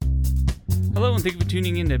Hello, and thank you for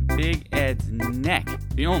tuning in to Big Ed's Neck,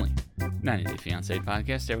 the only 90 Day Fiancé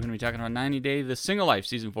podcast. Today we're going to be talking about 90 Day The Single Life,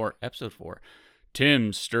 Season 4, Episode 4.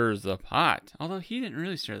 Tim stirs the pot. Although he didn't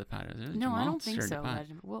really stir the pot. No, I don't think so.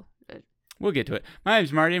 We'll get to it. My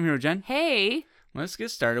name's Marty. I'm here with Jen. Hey. Let's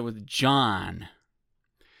get started with John.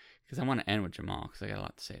 Because I want to end with Jamal, because I got a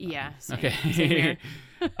lot to say about him. Same. Okay. Same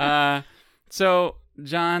here. So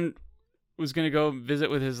John was going to go visit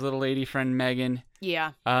with his little lady friend, Megan.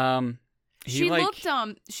 Yeah. She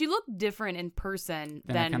looked different in person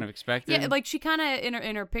than I kind of expected. Yeah, like she kind of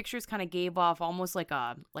in her pictures kind of gave off almost like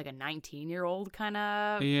a 19-year-old kind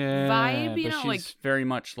of vibe. You know, she's like very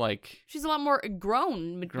much like she's a lot more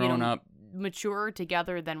grown up, mature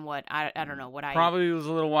together than what I don't know what I probably was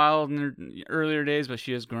a little wild in her earlier days, but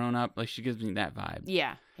she has grown up. Like she gives me that vibe.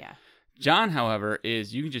 Yeah. John, however,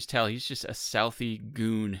 you can just tell he's just a Southie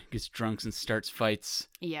goon. Gets drunk and starts fights.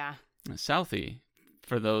 Yeah. Southie,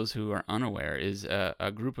 for those who are unaware, is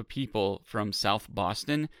a group of people from South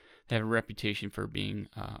Boston that have a reputation for being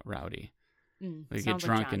rowdy. They get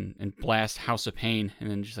drunk like and blast House of Pain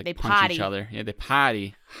and then just like they punch potty. each other. Yeah, they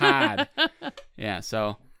potty hard. Yeah,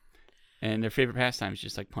 so and their favorite pastime is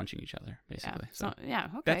just like punching each other, basically. Okay.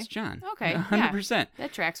 That's John. Okay, 100%. Yeah,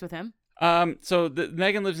 that tracks with him. So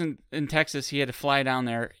Megan lives in Texas. He had to fly down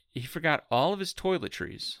there. He forgot all of his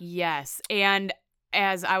toiletries. Yes, and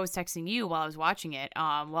as I was texting you while I was watching it,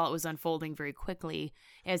 while it was unfolding very quickly,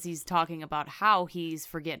 as he's talking about how he's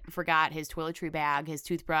forgot his toiletry bag, his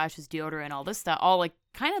toothbrush, his deodorant, all this stuff, all like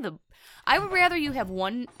kind of I would rather you have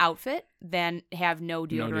one outfit than have no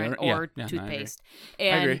deodorant or toothpaste. I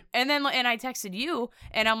agree. And I texted you,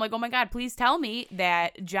 and I'm like, oh my God, please tell me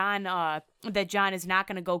that John is not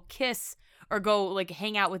going to go kiss or go like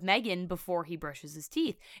hang out with Megan before he brushes his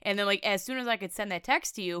teeth. And then like as soon as I could send that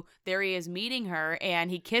text to you, there he is meeting her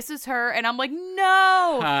and he kisses her and I'm like,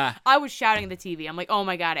 no. I was shouting at the TV. I'm like, oh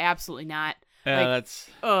my God, absolutely not. Yeah, like, that's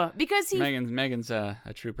because Megan's a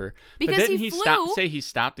trooper. Because but didn't he flew, he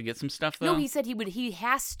stopped to get some stuff though? No, he said he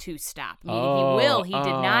has to stop. Meaning he will. He did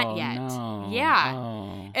not yet. No. Yeah.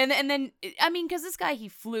 Oh. And then I mean, because this guy he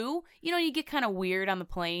flew, you get kind of weird on the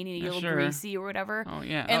plane, and you get a little greasy or whatever. Oh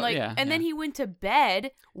yeah. And then he went to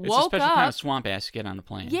bed, woke it's a special up. kind of swamp ass to get on the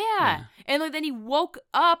plane. Yeah. And then he woke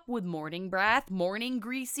up with morning breath, morning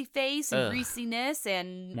greasy face and greasiness,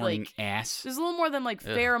 and morning ass. There's a little more than like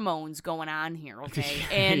pheromones going on here, okay?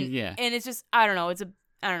 And and it's just I don't know.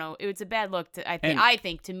 It's a bad look to I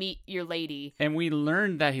think to meet your lady. And we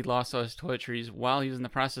learned that he lost all his toiletries while he was in the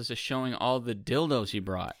process of showing all the dildos he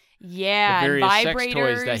brought. Yeah, the various vibrators sex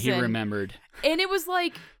toys that he remembered. And it was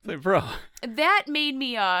like, bro, that made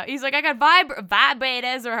me. He's like, I got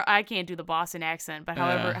vibrators, or I can't do the Boston accent, but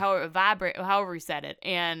however he said it,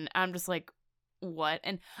 and I'm just like, what?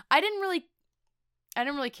 And I didn't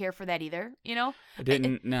really care for that either, I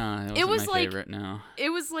didn't. No, it wasn't my favorite. No,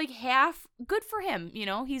 it was like half good for him.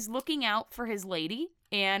 He's looking out for his lady,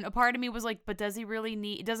 and a part of me was like, but does he really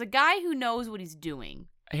need? Does a guy who knows what he's doing?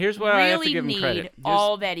 Here's where I have to give him credit.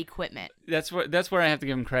 All that equipment. That's where I have to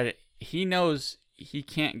give him credit. He knows he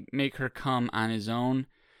can't make her come on his own,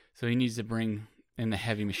 so he needs to bring in the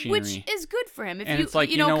heavy machinery. Which is good for him. If and it's like,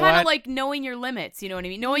 kind of like knowing your limits, you know what I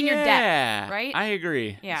mean? Knowing your depth, right? I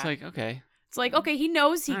agree. Yeah. It's like, okay. It's like, okay, he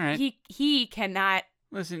knows he cannot.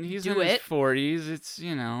 Listen, he's in his 40s. It's, I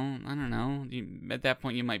don't know. At that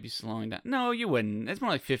point, you might be slowing down. No, you wouldn't. It's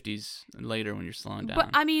more like 50s later when you're slowing down. But,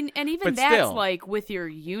 I mean, and even that's still, like with your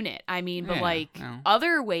unit. I mean, but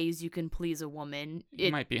other ways you can please a woman.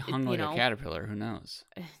 It might be hung like a caterpillar. Who knows?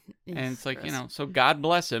 And it's like, so God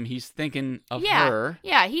bless him. He's thinking of her.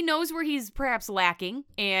 Yeah, he knows where he's perhaps lacking,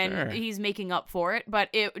 and he's making up for it. But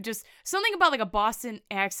it just, something about like a Boston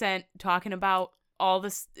accent talking about all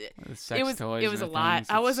this, it was a lot.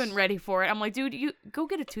 I wasn't ready for it. I'm like, dude, you go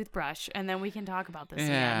get a toothbrush and then we can talk about this.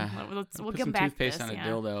 Yeah, we'll get back to this. Put some toothpaste on a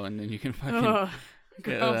dildo and then you can fucking.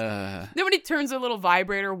 Then when he turns a little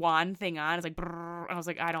vibrator wand thing on, it's like, brrr, I was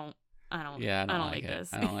like, I don't like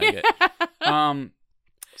this. I don't like it.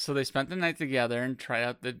 So they spent the night together and tried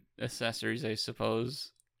out the accessories, I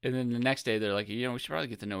suppose. And then the next day, they're like, we should probably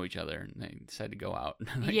get to know each other. And they decided to go out.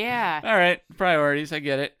 Like, yeah. All right. Priorities. I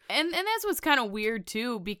get it. And that's what's kind of weird,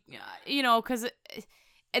 too. Because...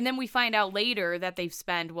 And then we find out later that they've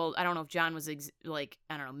spent, I don't know if John was,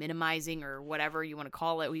 minimizing or whatever you want to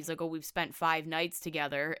call it. He's like, we've spent 5 nights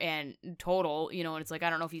together and total, and it's like, I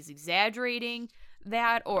don't know if he's exaggerating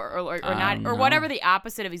that or not, or whatever the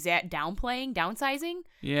opposite of downsizing.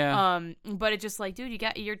 Yeah. But it's just like, dude,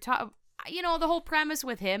 the whole premise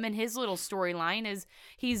with him and his little storyline is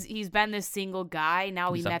he's been this single guy.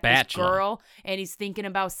 Now He's he a met bachelor. this girl and he's thinking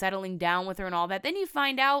about settling down with her and all that. Then you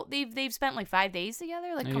find out they've spent like 5 days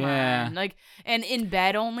together. Like, come on, like, and in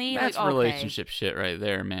bed only. That's like, okay. relationship shit right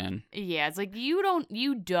there, man. Yeah, it's like you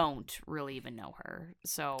don't really even know her.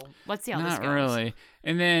 So let's see how this goes. Not really.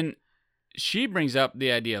 And then she brings up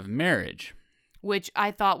the idea of marriage, which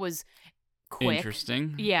I thought was quick.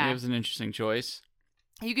 Interesting. Yeah, it was an interesting choice.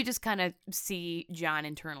 You could just kind of see John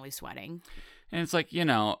internally sweating. And it's like,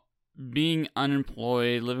 being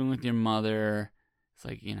unemployed, living with your mother, it's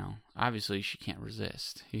like, obviously she can't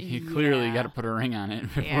resist. He clearly got to put a ring on it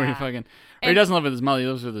before he fucking... Or he doesn't live with his mother, he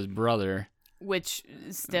lives with his brother. Which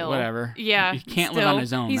still... Whatever. Yeah. He can't live on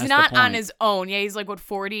his own. He's That's not the point. on his own. Yeah, he's like,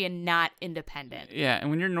 40 and not independent. Yeah,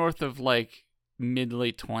 and when you're north of like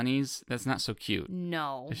mid-late 20s, that's not so cute.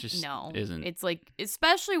 No, it just no. isn't. It's like,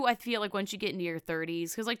 especially I feel like once you get into your 30s,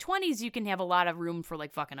 because like 20s you can have a lot of room for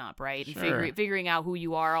like fucking up, right? And Sure. figuring out who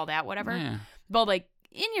you are, all that, whatever. Yeah. But like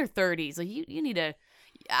in your 30s, like you need to,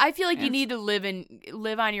 I feel like you need to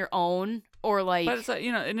live on your own, or like. But it's like,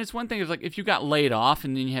 and it's one thing is like if you got laid off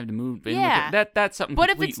and then you have to move in, Yeah. that's something But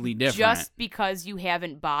completely if it's different. just because you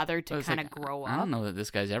haven't bothered to kind of grow up. I don't know that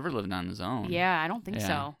this guy's ever lived on his own. Yeah, I don't think Yeah.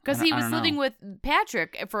 so. Because I he was don't living know. with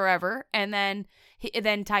Patrick forever, and then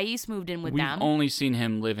Thais moved in with We've them. only seen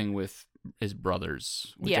him living with his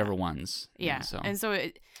brothers, whichever ones. Yeah, So and so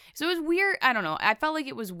it was weird. I don't know. I felt like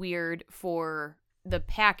it was weird for the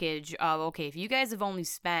package of, okay, if you guys have only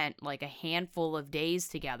spent like a handful of days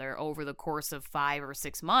together over the course of 5 or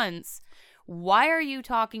 6 months, why are you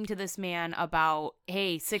talking to this man about,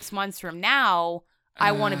 hey, 6 months from now,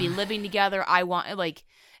 I want to be living together. I want, like,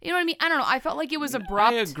 you know what I mean? I don't know. I felt like it was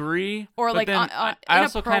abrupt. I agree. Or but like then I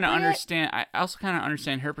also kind of inappropriate.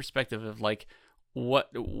 understand her perspective of like what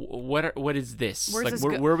is this? Where's like this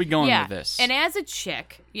where are we going yeah. with this? And as a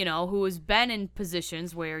chick, who has been in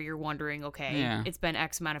positions where you're wondering, okay, it's been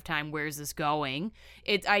X amount of time, where's this going?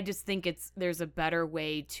 I just think there's a better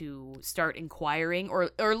way to start inquiring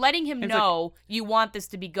or letting him know you want this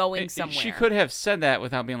to be going somewhere. She could have said that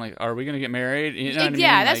without being like, "Are we gonna get married?" You know what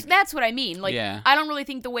I mean? That's what I mean. Like, Yeah. I don't really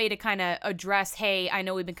think the way to kind of address, hey, I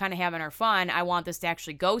know we've been kind of having our fun. I want this to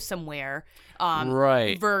actually go somewhere.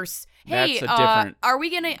 Right. Versus, hey, That's a different are we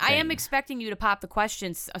gonna? I am thing. expecting you to pop the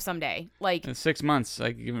questions someday. Like, In 6 months,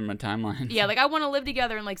 I could give him a timeline. yeah, like I want to live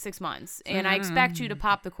together in like 6 months, and I expect you to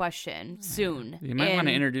pop the question soon. You might want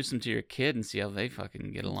to introduce him to your kid and see how they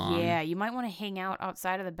fucking get along. Yeah, you might want to hang out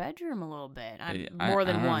outside of the bedroom a little bit, more I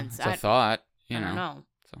than don't know. once. It's a thought. I don't know.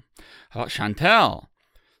 So, how about Chantel?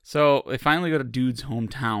 So they finally go to dude's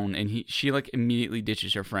hometown, and she like immediately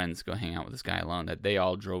ditches her friends to go hang out with this guy alone. That they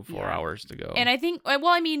all drove 4 hours to go. And I think, well,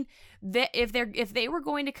 I mean, if they were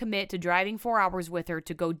going to commit to driving 4 hours with her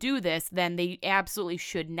to go do this, then they absolutely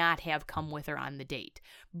should not have come with her on the date.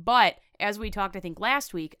 But as we talked, I think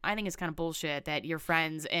last week, I think it's kind of bullshit that your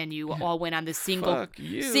friends and you all went on this single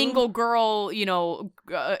girl,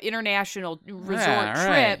 international resort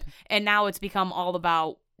trip, and now it's become all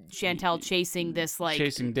about Chantel chasing this like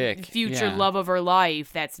chasing dick, future love of her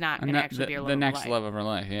life. That's not going to actually be her love the of her next life. love of her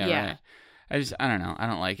life. Yeah. Right. I don't know. I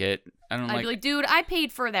don't like it. I'd be like, dude, I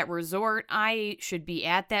paid for that resort. I should be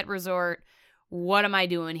at that resort. What am I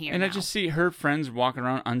doing here? And now? I just see her friends walking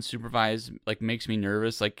around unsupervised, like makes me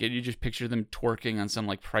nervous. Like you just picture them twerking on some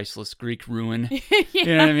like priceless Greek ruin. You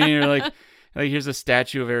know what I mean? Or like here's a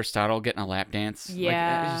statue of Aristotle getting a lap dance.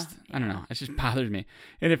 Yeah. I don't know. It just bothers me.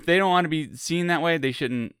 And if they don't want to be seen that way, they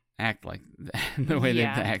shouldn't act like the way they've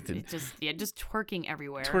acted. Just twerking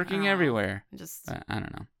everywhere. Twerking everywhere. I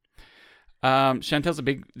don't know.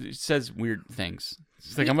 Chantel's says weird things.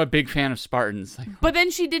 She's like, I'm a big fan of Spartans. Like, but then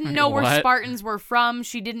she didn't know where Spartans were from.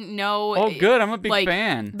 She didn't know. Oh, good. I'm a big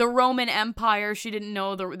fan. The Roman Empire. She didn't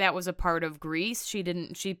know that was a part of Greece.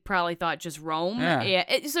 She probably thought just Rome. Yeah.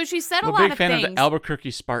 So she said a lot of things. I'm a big fan of the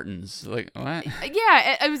Albuquerque Spartans. Like, what?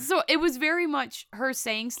 Yeah. It was very much her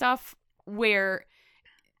saying stuff where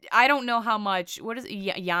I don't know how much. What is it,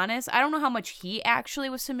 Giannis? I don't know how much he actually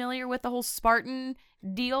was familiar with the whole Spartan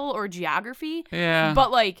deal or geography. Yeah. But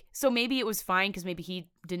like, so maybe it was fine because maybe he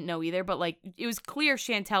didn't know either. But like, it was clear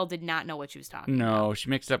Chantel did not know what she was talking about. No, she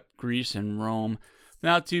mixed up Greece and Rome.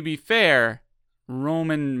 Now, to be fair,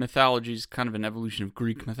 Roman mythology is kind of an evolution of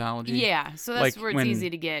Greek mythology. Yeah, so that's like where it's easy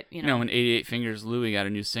to get, You know, when 88 Fingers Louie got a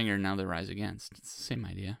new singer, now they Rise Against. It's the same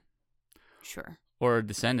idea. Sure. Or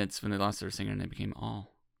Descendants, when they lost their singer and they became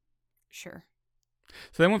All. Sure.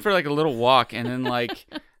 So they went for like a little walk, and then like,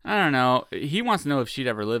 I don't know, he wants to know if she'd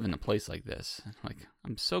ever live in a place like this. Like,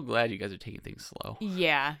 I'm so glad you guys are taking things slow.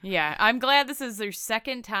 Yeah. I'm glad this is their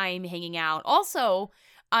second time hanging out. Also,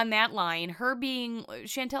 on that line,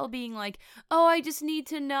 Chantel being like, oh, I just need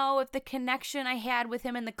to know if the connection I had with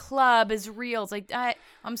him in the club is real. It's like,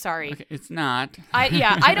 I'm sorry. Okay, it's not.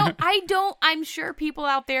 I'm sure people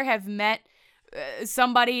out there have met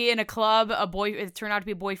somebody in a club, it turned out to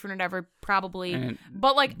be a boyfriend or whatever, probably.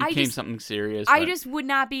 But like, something serious. I just would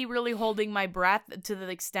not be really holding my breath to the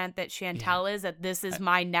extent that Chantel is. That this is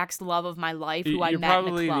my next love of my life, who I met in the club.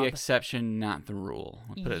 You're probably the exception, not the rule.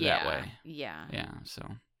 I'll put it that way. Yeah. Yeah. So,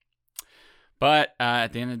 but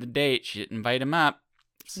at the end of the date, she didn't invite him up.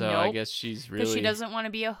 So nope. I guess she's really because she doesn't want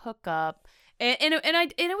to be a hookup. And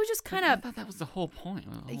it was just kind of. I thought that was the whole point.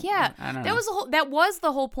 Yeah, I don't know. That was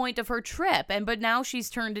the whole point of her trip. But now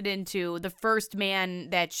she's turned it into the first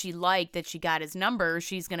man that she liked, that she got his number.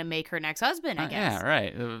 She's gonna make her next husband, I guess. Yeah,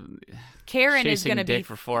 right. Karen is gonna be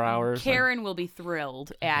for 4 hours. Karen will be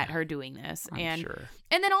thrilled at her doing this, I'm sure.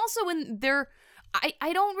 And then also when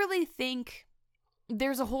I don't really think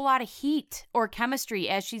there's a whole lot of heat or chemistry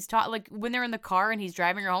as she's taught, like when they're in the car and he's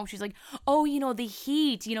driving her home, she's like, oh, the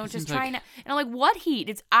heat, just trying to, and I'm like, what heat?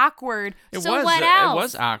 It's awkward. What else? It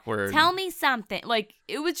was awkward. Tell me something. Like,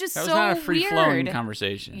 it was just that was so not a free-flowing weird.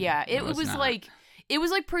 Conversation. Yeah, it was like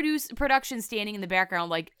production standing in the background,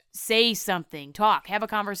 like, say something, talk, have a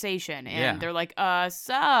conversation. And they're like,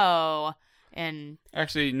 so, and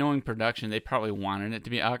actually knowing production, they probably wanted it to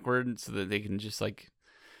be awkward so that they can just like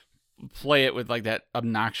play it with like that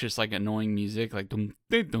obnoxious, like annoying music, like dum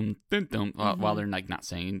dum dum dum dum, while they're like not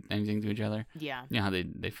saying anything to each other. Yeah, you know how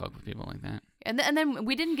they fuck with people like that. And then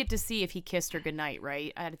we didn't get to see if he kissed her goodnight,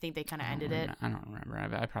 right? I think they kind of ended it. I don't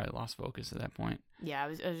remember. I probably lost focus at that point. Yeah, it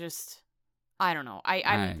was just. I don't know.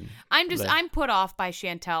 I'm put off by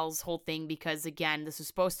Chantel's whole thing because, again, this is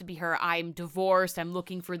supposed to be her. I'm divorced. I'm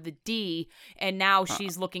looking for the D, and now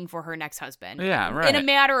she's looking for her next husband. Yeah, right. In a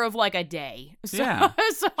matter of like a day. So, yeah.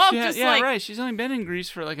 So I'm just like, right. She's only been in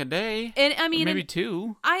Greece for like a day. And I mean, maybe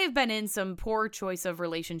 2. I have been in some poor choice of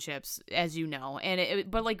relationships, as you know,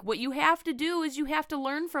 but like what you have to do is you have to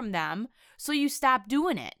learn from them, so you stop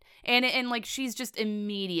doing it. And like she's just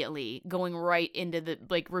immediately going right into the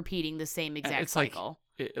like repeating the same exact cycle.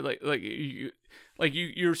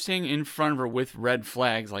 You're saying in front of her with red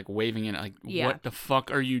flags, like waving it, like what the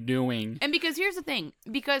fuck are you doing? And because here's the thing,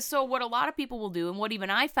 so what a lot of people will do, and what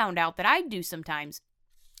even I found out that I do sometimes,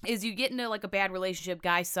 is you get into like a bad relationship,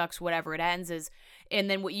 guy sucks, whatever it ends is, and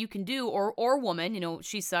then what you can do, or woman,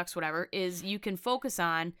 she sucks, whatever, is you can focus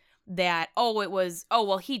on that,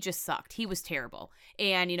 he just sucked. He was terrible.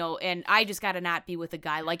 And, and I just got to not be with a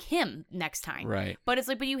guy like him next time. Right. But it's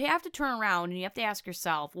like, but you have to turn around and you have to ask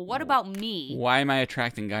yourself, well, what about me? Why am I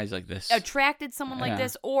attracting guys like this? Attracted someone like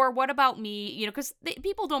this? Or what about me? Because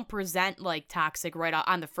people don't present like toxic right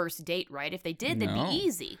on the first date, right? If they did, they'd be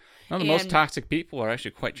easy. No, the most toxic people are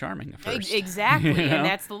actually quite charming at first. Exactly. And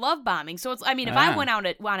that's the love bombing. So it's, if I went out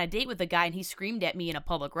on a date with a guy and he screamed at me in a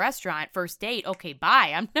public restaurant, first date, okay,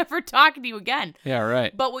 bye. I'm never talking to you again. Yeah,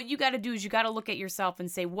 right. But what you got to do is you got to look at yourself and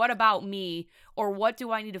say, what about me? Or what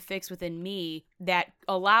do I need to fix within me that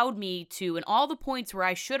allowed me to, and all the points where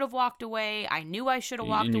I should have walked away, I knew I should have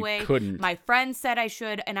walked away. Couldn't. My friend said I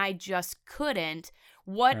should, and I just couldn't.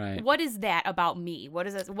 What is that about me? What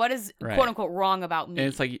is quote unquote wrong about me? And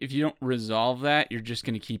it's like if you don't resolve that, you're just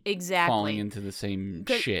gonna keep falling into the same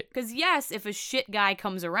shit. Because yes, if a shit guy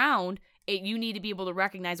comes around, you need to be able to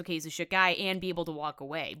recognize, okay, he's a shit guy, and be able to walk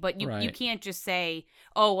away. But you can't just say,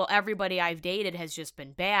 oh, well, everybody I've dated has just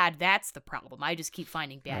been bad. That's the problem. I just keep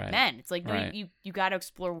finding bad men. It's like, no, you got to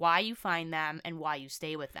explore why you find them and why you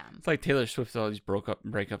stay with them. It's like Taylor Swift, all these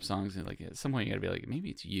breakup songs, and like at some point you got to be like,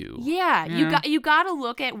 maybe it's you. Yeah, you got to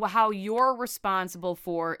look at how you're responsible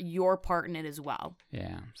for your part in it as well.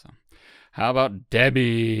 Yeah. So, how about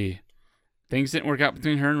Debbie? Things didn't work out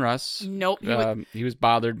between her and Russ. Nope. He was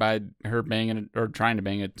bothered by her banging or trying to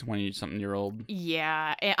bang a 20-something-year-old.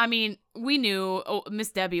 Yeah. I mean, we knew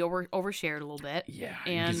Miss Debbie overshared a little bit. Yeah.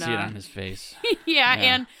 And you can see it on his face. Yeah.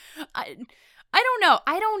 And I don't know.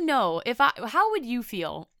 I don't know. How would you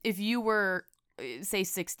feel if you were, say,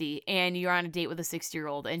 60 and you're on a date with a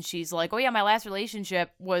 60-year-old and she's like, oh, yeah, my last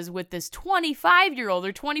relationship was with this 25-year-old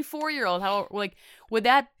or 24-year-old. How, like, would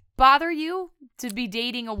that bother you to be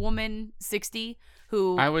dating a woman 60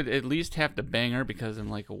 who I would at least have to bang her because I'm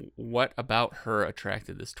like, what about her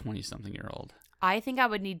attracted this 20-something-year-old? I think I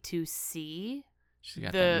would need to see. She's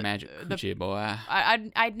got that magic coochie boy.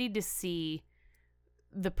 I'd need to see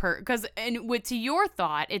because to your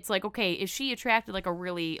thought, it's like, okay, is she attracted like a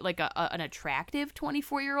really like an attractive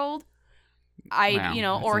 24-year-old?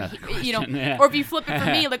 Or if you flip it for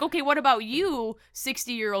me, like, okay, what about you,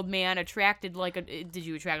 60-year-old man attracted did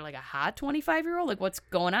you attract like a hot 25-year-old? Like, what's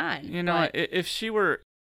going on? If she were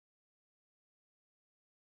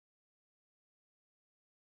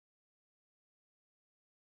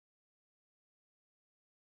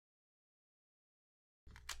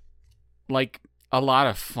like a lot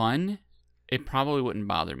of fun, it probably wouldn't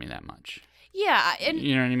bother me that much. Yeah, and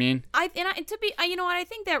you know what I mean. You know what, I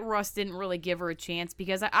think that Russ didn't really give her a chance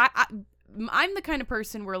because I'm the kind of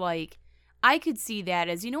person where like I could see that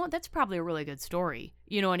as, you know what, that's probably a really good story.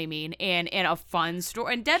 You know what I mean? And a fun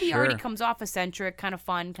story. And Debbie already comes off eccentric, kind of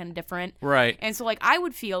fun, kind of different. Right. And so, like, I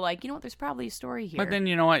would feel like, you know what, there's probably a story here. But then,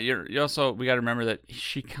 you know what? You also, we got to remember that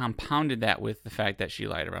she compounded that with the fact that she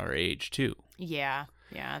lied about her age, too. Yeah.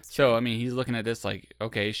 Yeah, that's true. true. I mean, he's looking at this like,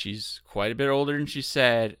 okay, she's quite a bit older than she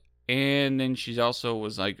said. And then she's also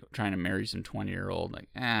was like trying to marry some 20-year-old. Like,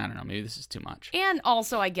 I don't know, maybe this is too much. And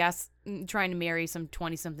also, I guess trying to marry some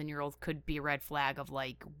 20-something-year-old could be a red flag of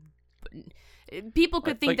like people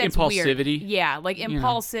could think like that's impulsivity. Weird. Yeah, like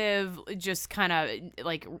impulsive, just kind of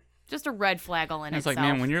like just a red flag all in it's itself. Like,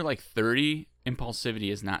 man, when you're like 30, impulsivity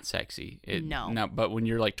is not sexy. No. But when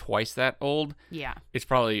you're like twice that old, yeah, it's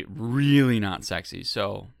probably really not sexy.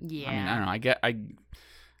 So yeah, I mean, I don't know.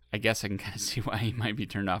 I guess I can kind of see why he might be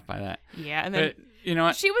turned off by that. Yeah, and then you know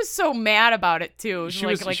what? She was so mad about it too. She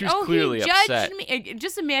was oh, clearly he judged upset. me.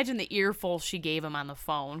 Just imagine the earful she gave him on the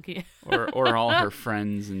phone. or all her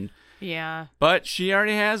friends and yeah. But she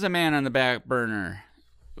already has a man on the back burner,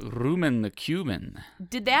 Reuben the Cuban.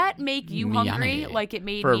 Did that make you hungry? Yummy. Like it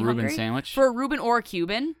made for me a Reuben hungry? sandwich? For a Reuben or a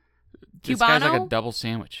Cuban? This Cubano? guy's like a double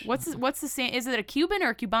sandwich. What's the is it a Cuban or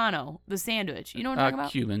a Cubano? The sandwich. You know what I'm talking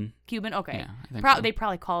about? Cuban. Cuban. Okay. Yeah, I think so. They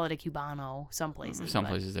probably call it a Cubano some places. Some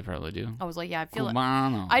places they probably do. I was like, yeah, I feel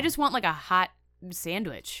Cubano. I just want like a hot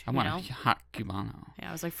sandwich. I want a hot Cubano. Yeah,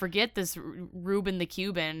 I was like, forget this Reuben the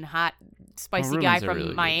Cuban, hot, spicy Reuben's guy are from really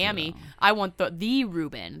good, Miami. too, I want the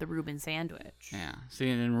Reuben sandwich. Yeah. See,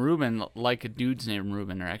 and Reuben, like a dude's named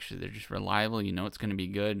Reuben, they're just reliable. You know it's going to be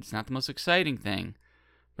good. It's not the most exciting thing,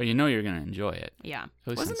 but you know you're going to enjoy it. Yeah.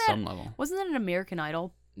 At least on some level. Wasn't that an American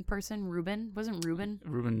Idol person, Reuben? Wasn't Reuben?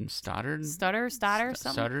 Reuben Stoddard? Stoddard? Something?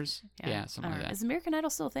 Stutters? Yeah, something like that. Is American Idol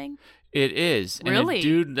still a thing? It is. Really? And the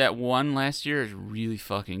dude that won last year is really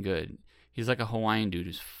fucking good. He's like a Hawaiian dude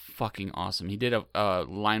who's fucking awesome. He did a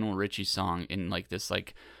Lionel Richie song in like this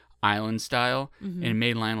like island style, and it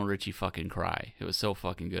made Lionel Richie fucking cry. It was so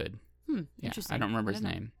fucking good. Yeah, Interesting. I don't remember his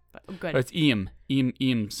name. Good. But it's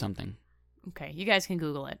Iam something. Okay, you guys can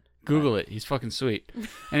Google it. Google it. He's fucking sweet.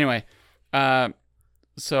 Anyway,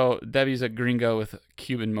 so Debbie's a gringo with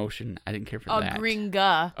Cuban motion. I didn't care for that. A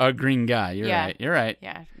gringa. A gringa. You're Yeah. right. You're right.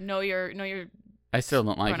 Yeah. No, you're. I still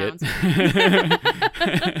don't like pronouns.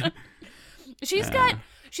 it.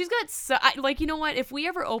 She's got so, like, you know what? If we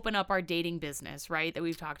ever open up our dating business, right, that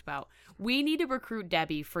we've talked about, we need to recruit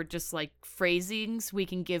Debbie for just like phrasings we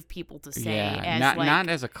can give people to say. Yeah, as, not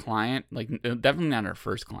as a client. Like definitely not our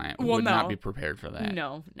first client. We would not be prepared for that.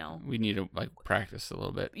 No. We need to like practice a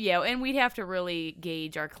little bit. Yeah, and we'd have to really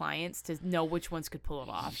gauge our clients to know which ones could pull it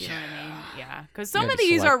off. You know what I mean? Yeah, because some of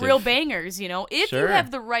these are real bangers. You know, if you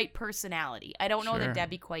have the right personality. I don't know that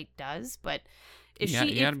Debbie quite does, but.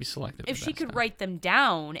 You gotta be selective. If she could write them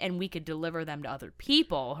down and we could deliver them to other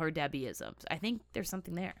people, her Debbieisms, I think there's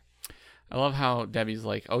something there. I love how Debbie's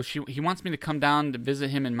like, oh, he wants me to come down to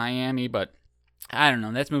visit him in Miami, but I don't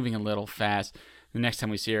know, that's moving a little fast. The next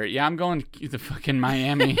time we see her, I'm going to fucking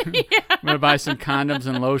Miami. I'm gonna buy some condoms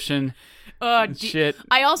and lotion. Shit.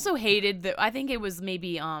 I also hated that. I think it was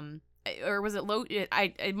maybe or was it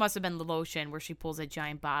it must have been the lotion where she pulls a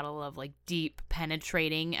giant bottle of like deep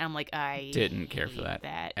penetrating, and I'm like, I didn't care for that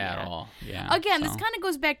at all. Yeah. Again, this kind of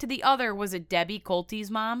goes back to the other. Was it Debbie Colty's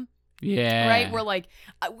mom? Yeah. Right. We're like,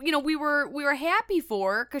 we were happy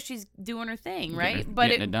for her because she's doing her thing, right?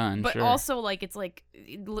 Getting it done. But sure. also, like, it's like,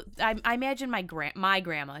 I imagine my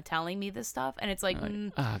grandma telling me this stuff, and it's like,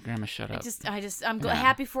 grandma, shut up. I'm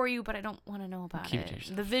happy for you, but I don't want to know about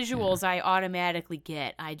it. The visuals I automatically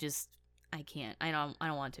get. I can't. I don't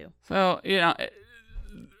want to. So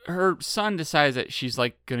her son decides that he's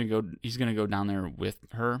gonna go down there with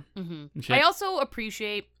her. Mm-hmm. I also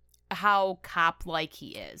appreciate how cop-like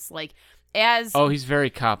he is. Like, as he's very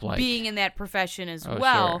cop-like. Being in that profession as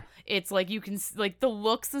well, sure. It's like you can like the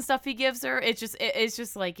looks and stuff he gives her. It's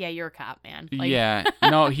just like, yeah, you're a cop, man. Like, yeah,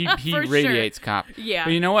 no, he radiates cop. Yeah,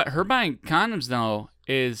 but you know what? Her buying condoms though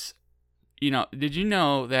is, did you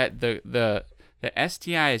know that the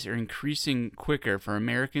STIs are increasing quicker for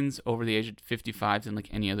Americans over the age of 55 than like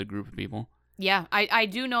any other group of people? Yeah, I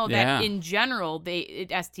do know that in general,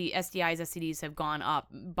 STIs, STDs have gone up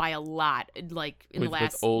by a lot, like in the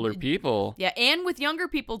last... With older people. Yeah, and with younger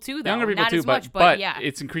people too, though. Younger people Not too, as much, but yeah.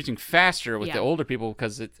 it's increasing faster with the older people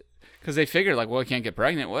because they figure like, well, I can't get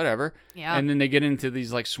pregnant, whatever. Yeah. And then they get into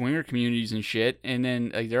these like swinger communities and shit, and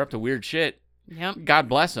then like they're up to weird shit. Yep. God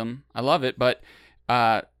bless them. I love it, but,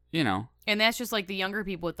 And And that's just like the younger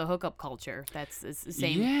people with the hookup culture. That's it's the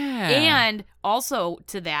same. Yeah. And also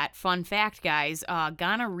to that, fun fact, guys,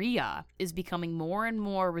 gonorrhea is becoming more and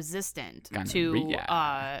more resistant to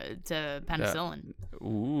penicillin.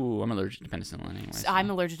 Ooh, I'm allergic to penicillin anyway. So. I'm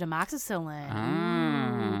allergic to amoxicillin.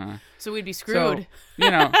 Ah. So we'd be screwed.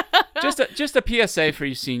 So, just a PSA for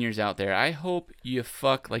you seniors out there. I hope you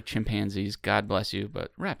fuck like chimpanzees. God bless you,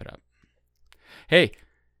 but wrap it up. Hey,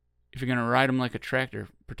 if you're going to ride them like a tractor,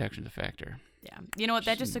 protection's a factor. Yeah. You know what?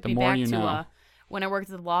 That just took The me more back you to know. when I worked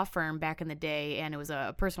at the law firm back in the day, and it was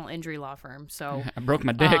a personal injury law firm. So I broke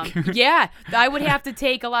my dick. yeah, I would have to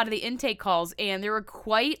take a lot of the intake calls, and there were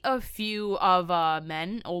quite a few of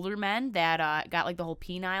older men that got like the whole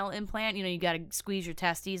penile implant. You know, you got to squeeze your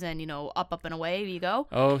testes, and up and away you go.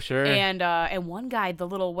 Oh, sure. And one guy, the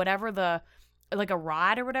little whatever like a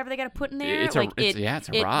rod or whatever they got to put in there. It's like a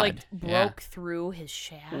rod. Like broke through his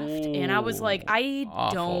shaft, and I was like, I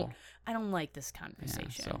awful. don't like this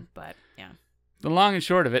conversation, but yeah. The long and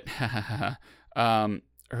short of it,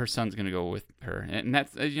 her son's gonna go with her, and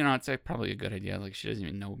that's it's probably a good idea. Like she doesn't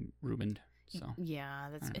even know Ruben, so yeah,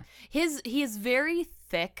 that's his very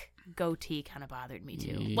thick goatee kind of bothered me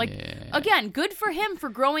too. Yeah. Like again, good for him for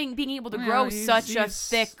being able to grow such a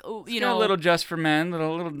thick, a little just for men,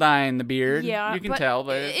 little dye in the beard. Yeah, you can tell,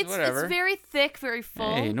 but it's whatever. It's very thick, very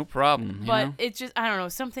full. Hey, no problem. But it's just I don't know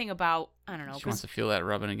something about. I don't know. She wants to feel that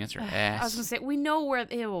rubbing against her ass. I was gonna say we know where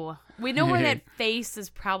that face is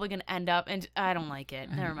probably gonna end up, and I don't like it.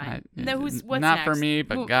 Never mind. What's not next? for me,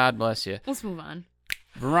 but God bless you. Let's move on.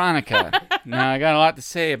 Veronica. Now I got a lot to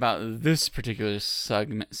say about this particular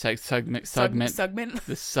segment.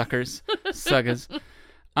 The suckers.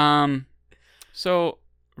 So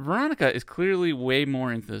Veronica is clearly way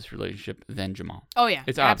more into this relationship than Jamal. Oh yeah,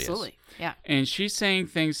 it's obvious. Absolutely, yeah. And she's saying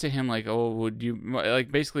things to him like, "Oh, would you?"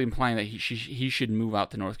 Like basically implying that he should move out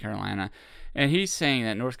to North Carolina, and he's saying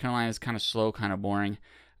that North Carolina is kind of slow, kind of boring.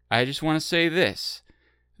 I just want to say this: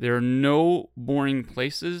 there are no boring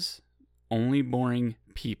places, only boring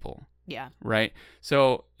people. Yeah. Right?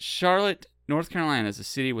 So Charlotte, North Carolina is a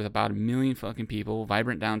city with about 1 million fucking people,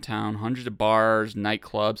 vibrant downtown, hundreds of bars,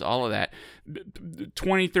 nightclubs, all of that.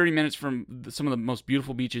 20, 30 minutes from some of the most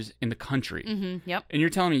beautiful beaches in the country. Mm-hmm, yep. And you're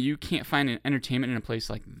telling me you can't find an entertainment in a place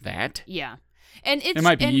like that? Yeah. And it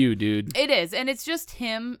might be you, dude. It is. And it's just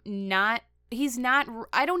him he's not,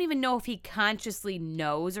 I don't even know if he consciously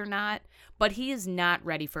knows or not, but he is not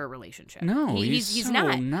ready for a relationship. No, he's so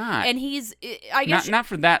not. And I guess not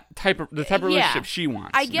for that type of relationship she wants.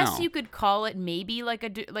 I guess you could call it maybe like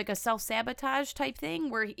a self-sabotage type thing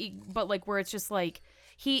where it's just like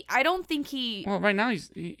I don't think he. Well, right now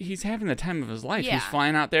he's having the time of his life. Yeah. He's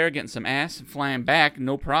flying out there, getting some ass, and flying back,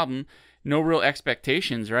 no problem. No real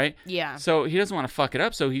expectations, right? Yeah. So he doesn't want to fuck it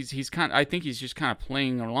up. So I think he's just kind of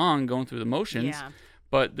playing along, going through the motions. Yeah.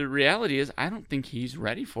 But the reality is, I don't think he's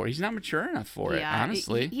ready for it. He's not mature enough for it,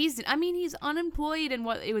 honestly. He's unemployed, and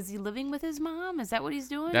was he living with his mom? Is that what he's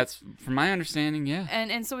doing? That's, from my understanding, yeah.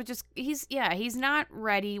 And so it just, he's not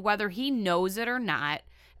ready, whether he knows it or not,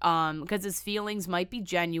 because his feelings might be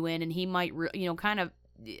genuine, and he might, kind of,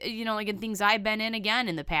 like in things I've been in again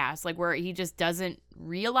in the past, like where he just doesn't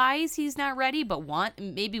realize he's not ready, but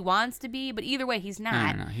maybe wants to be, but either way, he's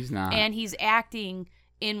not. No, he's not. And he's acting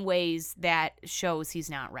in ways that shows he's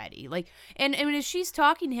not ready. Like, and as she's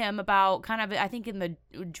talking to him about kind of, I think in the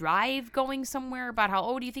drive going somewhere about how,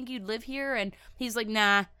 oh, do you think you'd live here? And he's like,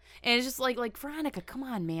 nah. And it's just like Veronica, come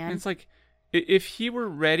on, man. And it's like, if he were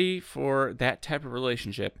ready for that type of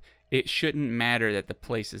relationship, it shouldn't matter that the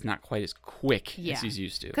place is not quite as quick as he's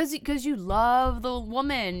used to. Because you love the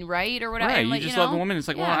woman, right? Or whatever. Right, and you just love the woman. It's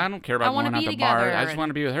like, well, I don't care about going out to bars. I just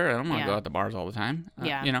want to be with her. I don't want to go out to bars all the time.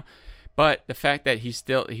 But the fact that he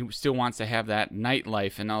still wants to have that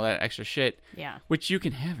nightlife and all that extra shit, which you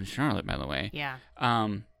can have in Charlotte, by the way. Yeah.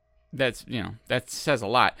 That's, that says a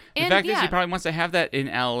lot. The fact is he probably wants to have that in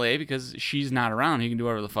LA because she's not around. He can do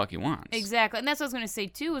whatever the fuck he wants. Exactly. And that's what I was going to say,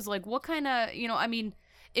 too, is like, what kind of,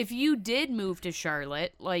 if you did move to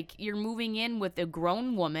Charlotte, like you're moving in with a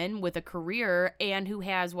grown woman with a career and who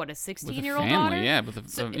has a 16-year-old daughter. Yeah,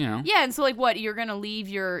 Yeah, and so like what, you're gonna leave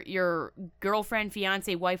your girlfriend,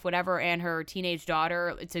 fiance, wife, whatever, and her teenage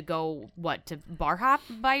daughter to go to bar hop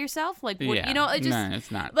by yourself? Like what, it just it's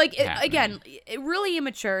not like again, really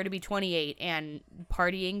immature to be 28 and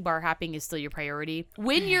partying, bar hopping is still your priority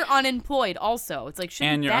when you're unemployed. Also, it's like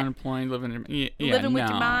you're unemployed, living with your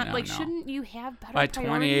mom. Shouldn't you have better by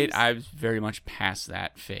priorities? 28, I was very much past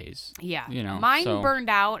that phase. Yeah. Mine burned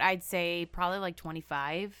out, I'd say, probably like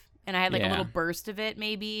 25. And I had like a little burst of it,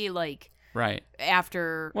 maybe like Right.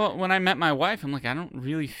 After. Well, when I met my wife, I'm like, I don't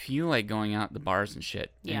really feel like going out to bars and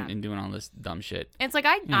shit and doing all this dumb shit. And it's like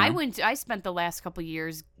I spent the last couple of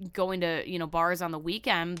years going to, bars on the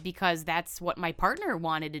weekend because that's what my partner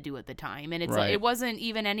wanted to do at the time. And it's like, it wasn't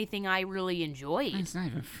even anything I really enjoyed. It's not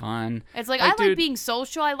even fun. It's like I like being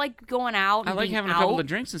social. I like going out. I like having a couple of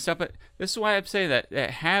drinks and stuff. But this is why I say that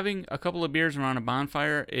having a couple of beers around a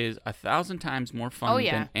bonfire is 1,000 times more fun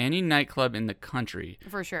than any nightclub in the country.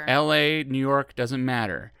 For sure. L.A., New York, doesn't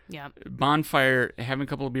matter. Yeah. Bonfire, having a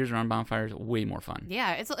couple of beers around bonfire is way more fun.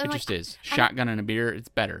 Yeah, it just is. Shotgun and a beer, it's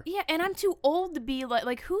better. Yeah, and I'm too old to be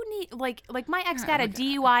like who need like my ex got a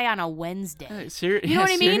DUI on a Wednesday. You know what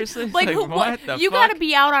I mean? Seriously? Like what the you fuck? Got to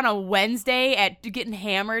be out on a Wednesday at getting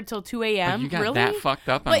hammered till 2 a.m. You got really? that fucked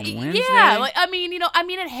up on a Wednesday? Yeah, I mean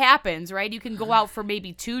it happens, right? You can go out for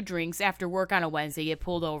maybe 2 drinks after work on a Wednesday, get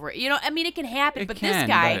pulled over. It can happen. But this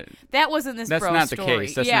guy, that wasn't this that's bro's not story. The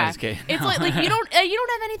case. That's not his case. It's like you don't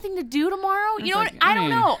have anything to do tomorrow. I don't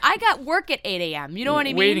know. I got work at 8 a.m. You know what I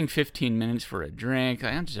mean? Waiting 15 minutes for a drink.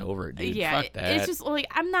 I'm just over it, dude. Yeah, fuck that. It's just like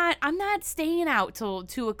I'm not staying out till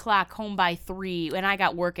 2 o'clock, home by 3, and I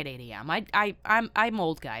got work at 8 a.m. I'm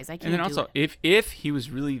old, guys. I can't. And then also, if he was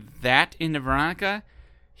really that into Veronica,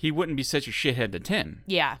 he wouldn't be such a shithead to Tim.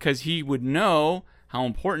 Yeah, because he would know how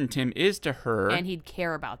important Tim is to her. And he'd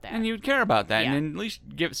care about that. And he would care about that. Yeah. And at least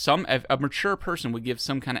give a mature person would give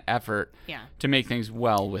some kind of effort to make things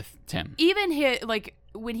well with Tim. Even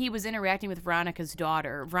when he was interacting with Veronica's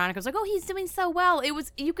daughter, Veronica was like, oh, he's doing so well.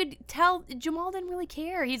 You could tell Jamal didn't really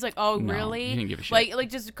care. He's like, oh, no, really? He didn't give a shit. Like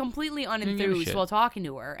just completely unenthused while talking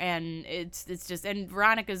to her. And it's just, and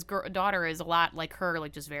Veronica's daughter is a lot like her,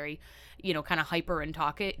 like just very, kind of hyper and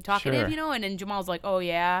talkative, sure. And then Jamal's like, oh,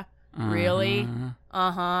 yeah. Really?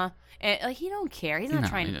 And he don't care. He's not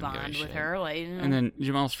trying to bond with her. And then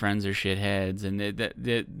Jamal's friends are shitheads, and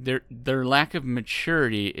their lack of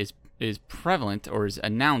maturity is prevalent or is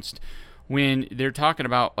announced when they're talking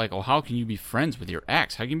about like, oh, how can you be friends with your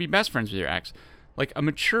ex? How can you be best friends with your ex? Like a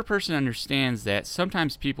mature person understands that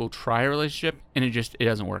sometimes people try a relationship and it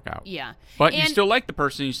doesn't work out. Yeah. But you still like the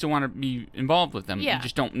person, you still want to be involved with them. Yeah. You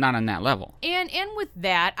just not on that level. And with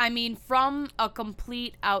that, I mean, from a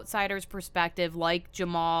complete outsider's perspective, like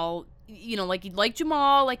Jamal, like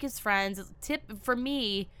Jamal, like his friends, tip for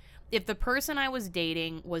me, if the person I was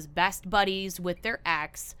dating was best buddies with their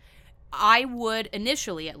ex, I would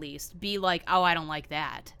initially at least be like, oh, I don't like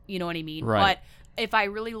that. You know what I mean? Right. But if I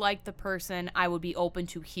really liked the person, I would be open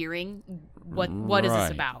to hearing what is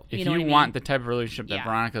this about. If you want the type of relationship that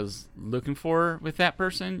Veronica's looking for with that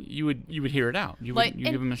person, you would hear it out. You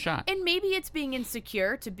give them a shot. And maybe it's being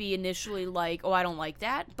insecure to be initially like, oh, I don't like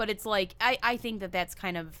that. But it's like I think that's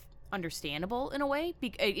kind of understandable in a way,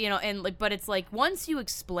 but it's like once you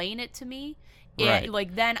explain it to me.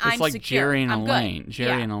 Right. Then it's I'm like secure. Jerry and I'm Elaine. good.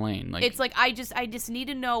 Jerry and Elaine. Like it's like I just need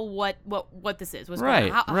to know what this is. What's right,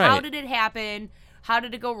 going on. right. How did it happen? How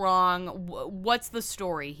did it go wrong? What's the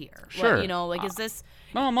story here? Sure. Is this?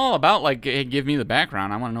 Well, I'm all about like, hey, give me the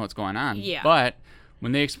background. I want to know what's going on. Yeah. But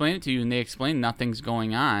when they explain it to you and they explain nothing's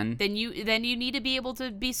going on, then you need to be able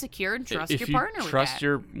to be secure and trust your partner. If you trust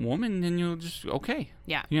your woman, then you'll just okay.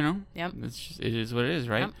 Yeah. Yep. It is what it is,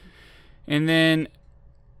 right? Yep. And then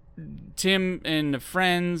Tim and the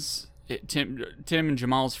friends, Tim and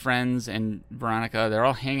Jamal's friends and Veronica, they're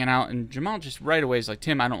all hanging out, and Jamal just right away is like,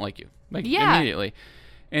 Tim, I don't like you. Like immediately.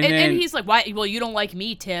 And he's like, why? Well, you don't like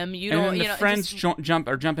me, Tim. You don't. And then the friends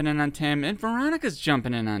are jumping in on Tim, and Veronica's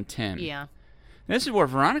jumping in on Tim. Yeah. And this is where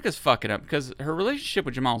Veronica's fucking up because her relationship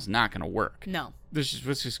with Jamal's not going to work. No. Let's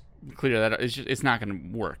just clear that up. It's not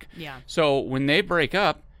going to work. Yeah. So when they break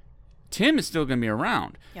up, Tim is still going to be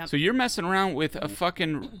around. Yep. So you're messing around with a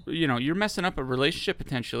fucking, you're messing up a relationship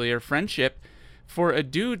potentially or friendship for a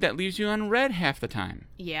dude that leaves you unread half the time.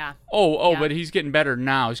 Yeah. Oh, but he's getting better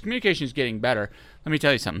now. His communication is getting better. Let me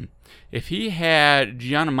tell you something. If he had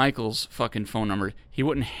Gianna Michaels' fucking phone number, he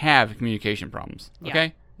wouldn't have communication problems.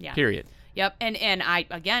 Okay? Yeah. Period. Yep, and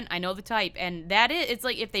I know the type, and it's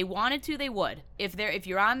like if they wanted to, they would. If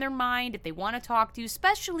you're on their mind, if they want to talk to you,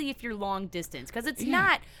 especially if you're long distance, because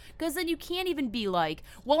because then you can't even be like,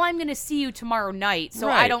 well, I'm going to see you tomorrow night, so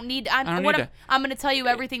right. I don't need. I'm going to tell you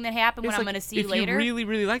everything that happened when I'm going to see you later. If you really,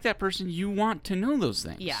 really like that person, you want to know those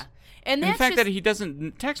things. Yeah, and the fact that he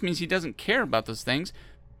doesn't text means he doesn't care about those things.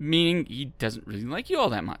 meaning he doesn't really like you all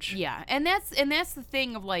that much. Yeah, and that's the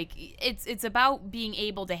thing of like it's about being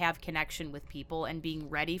able to have connection with people and being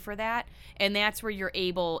ready for that, and that's where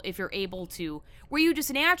if you're able to, where you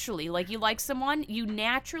just naturally, like, you like someone, you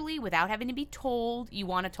naturally, without having to be told, you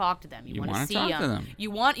want to talk to them, you want to see them,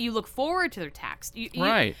 you look forward to their text,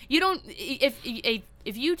 right? You don't,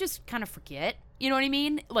 if you just kind of forget. You know what I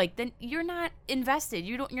mean? Like, then you're not invested.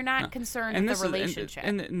 You're not concerned with the relationship.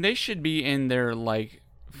 And they should be in their, like,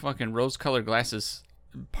 fucking rose-colored glasses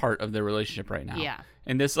part of their relationship right now. Yeah.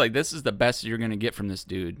 And this is the best you're gonna get from this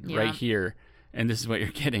dude right here, and this is what you're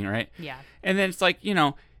getting, right? Yeah. And then it's like, you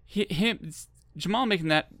know, Jamal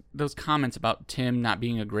making those comments about Tim not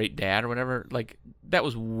being a great dad or whatever, like, that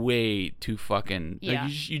was way too fucking. Yeah.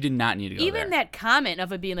 Like, you did not need to go Even there. that comment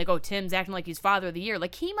of it being like, oh, Tim's acting like he's father of the year,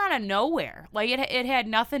 like, came out of nowhere. Like, it had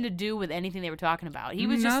nothing to do with anything they were talking about. He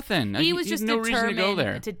was nothing. He was just no reason to go there.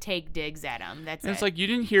 determined to take digs at him. That's and it's like, you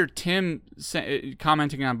didn't hear Tim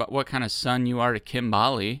commenting on about what kind of son you are to Kim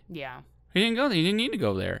Bolly. Yeah. He didn't go there. He didn't need to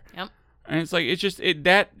go there. Yep. And it's like, it's just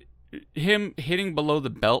him hitting below the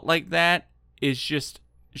belt like that is just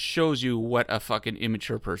shows you what a fucking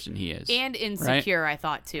immature person he is. And insecure, right? I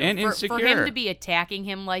thought, too. And for him to be attacking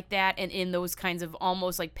him like that and in those kinds of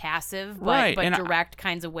almost like passive but direct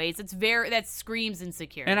kinds of ways, that screams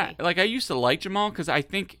insecurity. And I used to like Jamal because I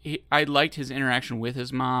think I liked his interaction with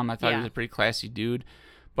his mom. I thought he was a pretty classy dude.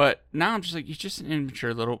 But now I'm just like, he's just an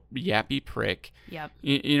immature little yappy prick. Yep.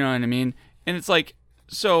 You know what I mean? And it's like,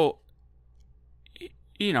 so,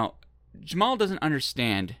 you know, Jamal doesn't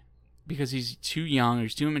understand, because he's too young or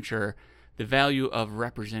he's too immature, the value of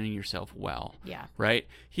representing yourself well. Yeah. Right?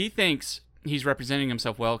 He thinks he's representing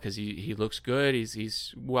himself well because he looks good.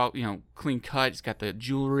 He's well, you know, clean cut. He's got the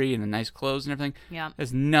jewelry and the nice clothes and everything. Yeah. It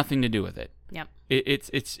has nothing to do with it. Yep.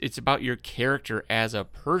 It's about your character as a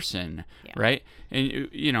person, right? And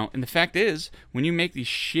you know, and the fact is, when you make these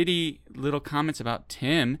shitty little comments about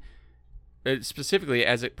Tim, specifically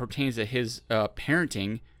as it pertains to his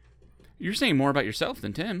parenting, you're saying more about yourself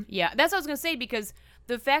than Tim. Yeah, that's what I was gonna say, because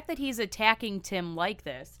the fact that he's attacking Tim like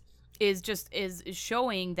this is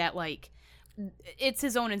showing that, like, it's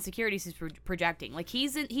his own insecurities he's projecting. Like,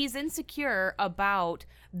 he's insecure about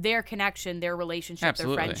their connection, their relationship,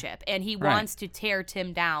 Absolutely. Their friendship, and he wants to tear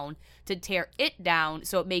Tim down,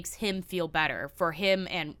 so it makes him feel better for him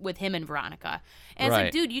and with him and Veronica. And it's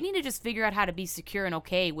like, dude, you need to just figure out how to be secure and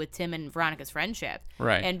okay with Tim and Veronica's friendship.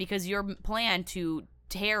 Right. And because your plan to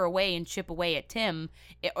tear away and chip away at Tim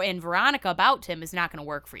and Veronica about Tim is not going to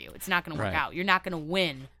work for you. It's not going to work out. You're not going to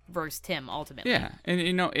win versus Tim ultimately. Yeah, and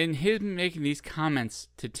you know, in him making these comments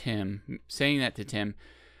to Tim, saying that to Tim,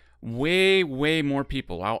 way more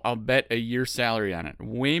people, I'll bet a year's salary on it,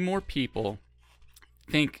 way more people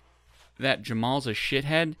think that Jamal's a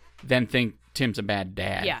shithead than think Tim's a bad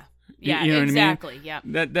dad. Yeah. You know exactly. What I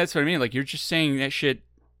mean? Yeah. That's what I mean. Like, you're just saying that shit.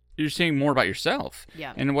 You're saying more about yourself.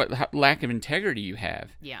 Yeah. And what lack of integrity you have.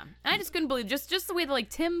 Yeah. And I just couldn't believe just the way that, like,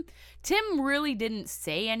 Tim really didn't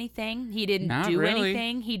say anything. He didn't do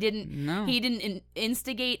anything. He didn't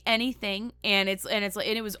instigate anything. And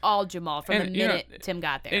it was all Jamal from the minute Tim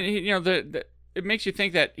got there. And you know, it makes you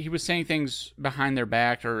think that he was saying things behind their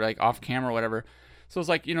back or like off camera or whatever. So it's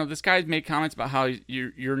like, you know, this guy's made comments about how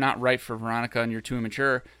you're not right for Veronica and you're too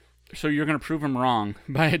immature. So you're going to prove him wrong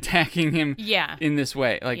by attacking him in this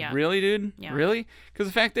way. Like, really, dude? Yeah. Really? Because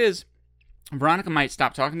the fact is, Veronica might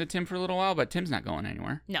stop talking to Tim for a little while, but Tim's not going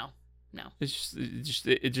anywhere. No. It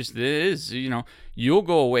just is. You know, you'll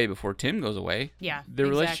go away before Tim goes away. Yeah, the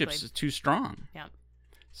relationship's too strong. Yeah.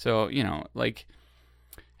 So, you know, like,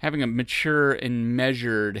 having a mature and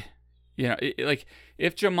measured, you know, like,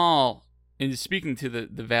 if Jamal, in speaking to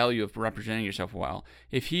the value of representing yourself well,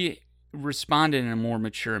 if he responded in a more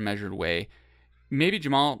mature and measured way, maybe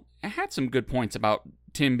Jamal had some good points about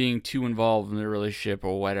Tim being too involved in the relationship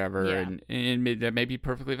or whatever, and that may be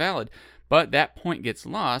perfectly valid, but that point gets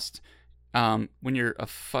lost when you're a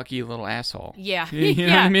fucky little asshole. Yeah. You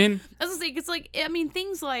know what I mean? I was like, it's like, I mean,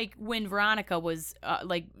 things like when Veronica was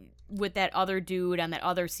like with that other dude on that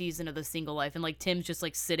other season of The Single Life, and like Tim's just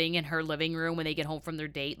like sitting in her living room when they get home from their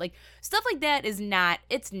date, like stuff like that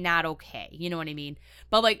it's not okay, you know what I mean?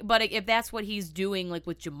 But if that's what he's doing, like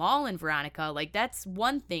with Jamal and Veronica, like that's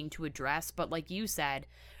one thing to address, but like you said,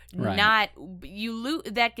 that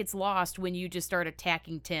gets lost when you just start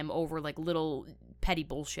attacking Tim over like little petty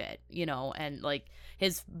bullshit, you know, and like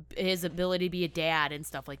his ability to be a dad and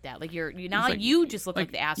stuff like that. Like you just look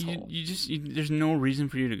like the asshole. You there's no reason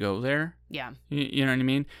for you to go there. Yeah. You know what I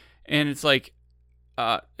mean? And it's like,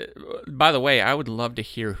 By the way, I would love to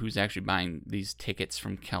hear who's actually buying these tickets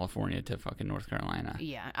from California to fucking North Carolina.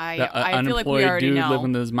 Yeah, The I feel like we unemployed already dude know.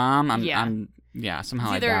 living with his mom.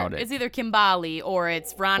 Somehow I doubt it. It's either Kimbali or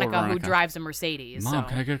it's Veronica who drives a Mercedes. Mom, so.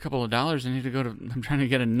 can I get a couple of dollars? I'm trying to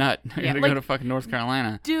get a nut. I gotta like, go to fucking North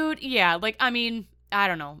Carolina. Dude, yeah, like, I mean, I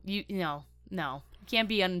don't know. No. You can't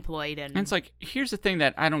be unemployed. And it's like, here's the thing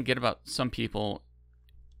that I don't get about some people.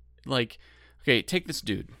 Like, okay, take this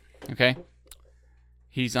dude, okay?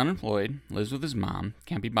 He's unemployed, lives with his mom,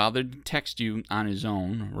 can't be bothered to text you on his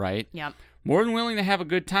own, right? Yep. More than willing to have a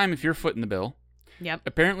good time if you're footing the bill. Yep.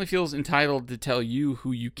 Apparently feels entitled to tell you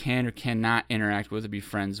who you can or cannot interact with or be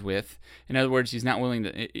friends with. In other words, he's not willing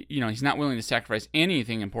to sacrifice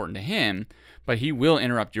anything important to him, but he will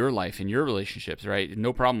interrupt your life and your relationships, right?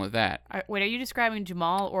 No problem with that. Wait, are you describing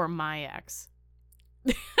Jamal or my ex?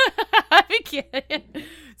 I'm kidding.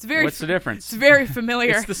 What's the difference? It's very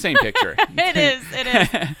familiar. It's the same picture. It is.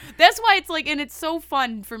 That's why it's like, and it's so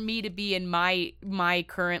fun for me to be in my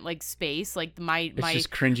current like space, like my just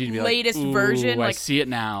cringy to be latest like, version. I Like, see it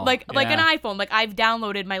now. like an iPhone. Like I've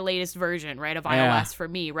downloaded my latest version, right, of iOS for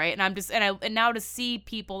me, right, and I'm just and now to see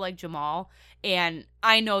people like Jamal. And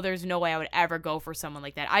I know there's no way I would ever go for someone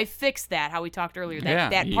like that. I fixed that, how we talked earlier,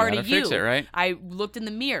 that part of you. Fix it, right? I looked in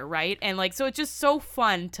the mirror, right? And like, so it's just so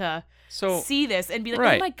fun to see this and be like,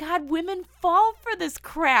 right. Oh my God, women fall for this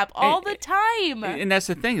crap all the time. And that's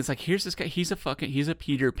the thing. It's like, here's this guy. He's a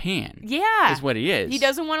Peter Pan. Yeah. Is what he is. He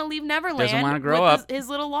doesn't want to leave Neverland. Doesn't want to grow with up. His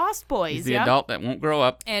little lost boys. He's the adult that won't grow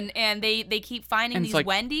up. And they keep finding these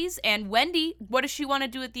Wendy's. And Wendy, what does she want to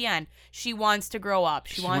do at the end? She wants to grow up.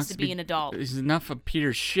 She wants to be an adult. There's enough of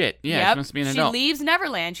Peter's shit. Yeah, she wants to be an adult. She leaves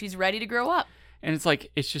Neverland. She's ready to grow up. And it's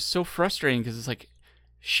like, it's just so frustrating because it's like,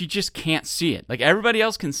 she just can't see it. Like, everybody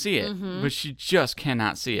else can see it, but she just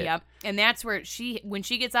cannot see it. Yep. And that's where when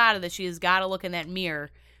she gets out of this, she has got to look in that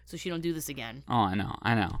mirror so she don't do this again. Oh, I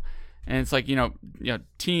know. And it's like,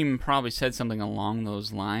 Team probably said something along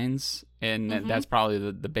those lines, and that's probably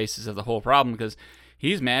the basis of the whole problem, because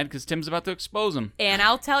he's mad because Tim's about to expose him. And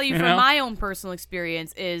I'll tell you from my own personal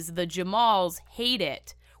experience is the Jamals hate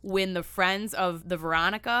it when the friends of the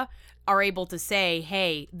Veronica are able to say,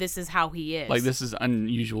 hey, this is how he is. Like, this is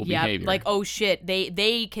unusual behavior. Like, oh shit,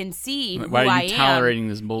 they can see who Why are I you am. tolerating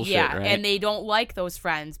this bullshit, right? And they don't like those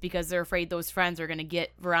friends because they're afraid those friends are going to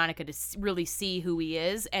get Veronica to really see who he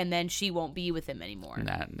is, and then she won't be with him anymore.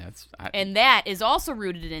 And that is also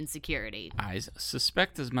rooted in insecurity. I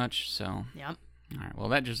suspect as much, so... Yep. All right, well,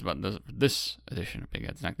 that just about does it for this edition of Big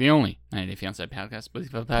Ed's Neck, the only 90 Day Fiancé podcast.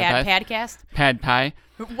 Padcast? Pad Pie.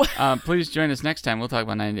 Please join us next time. We'll talk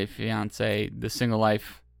about 90 Day Fiancé, The Single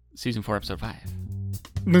Life, Season 4, Episode 5.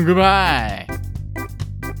 Goodbye.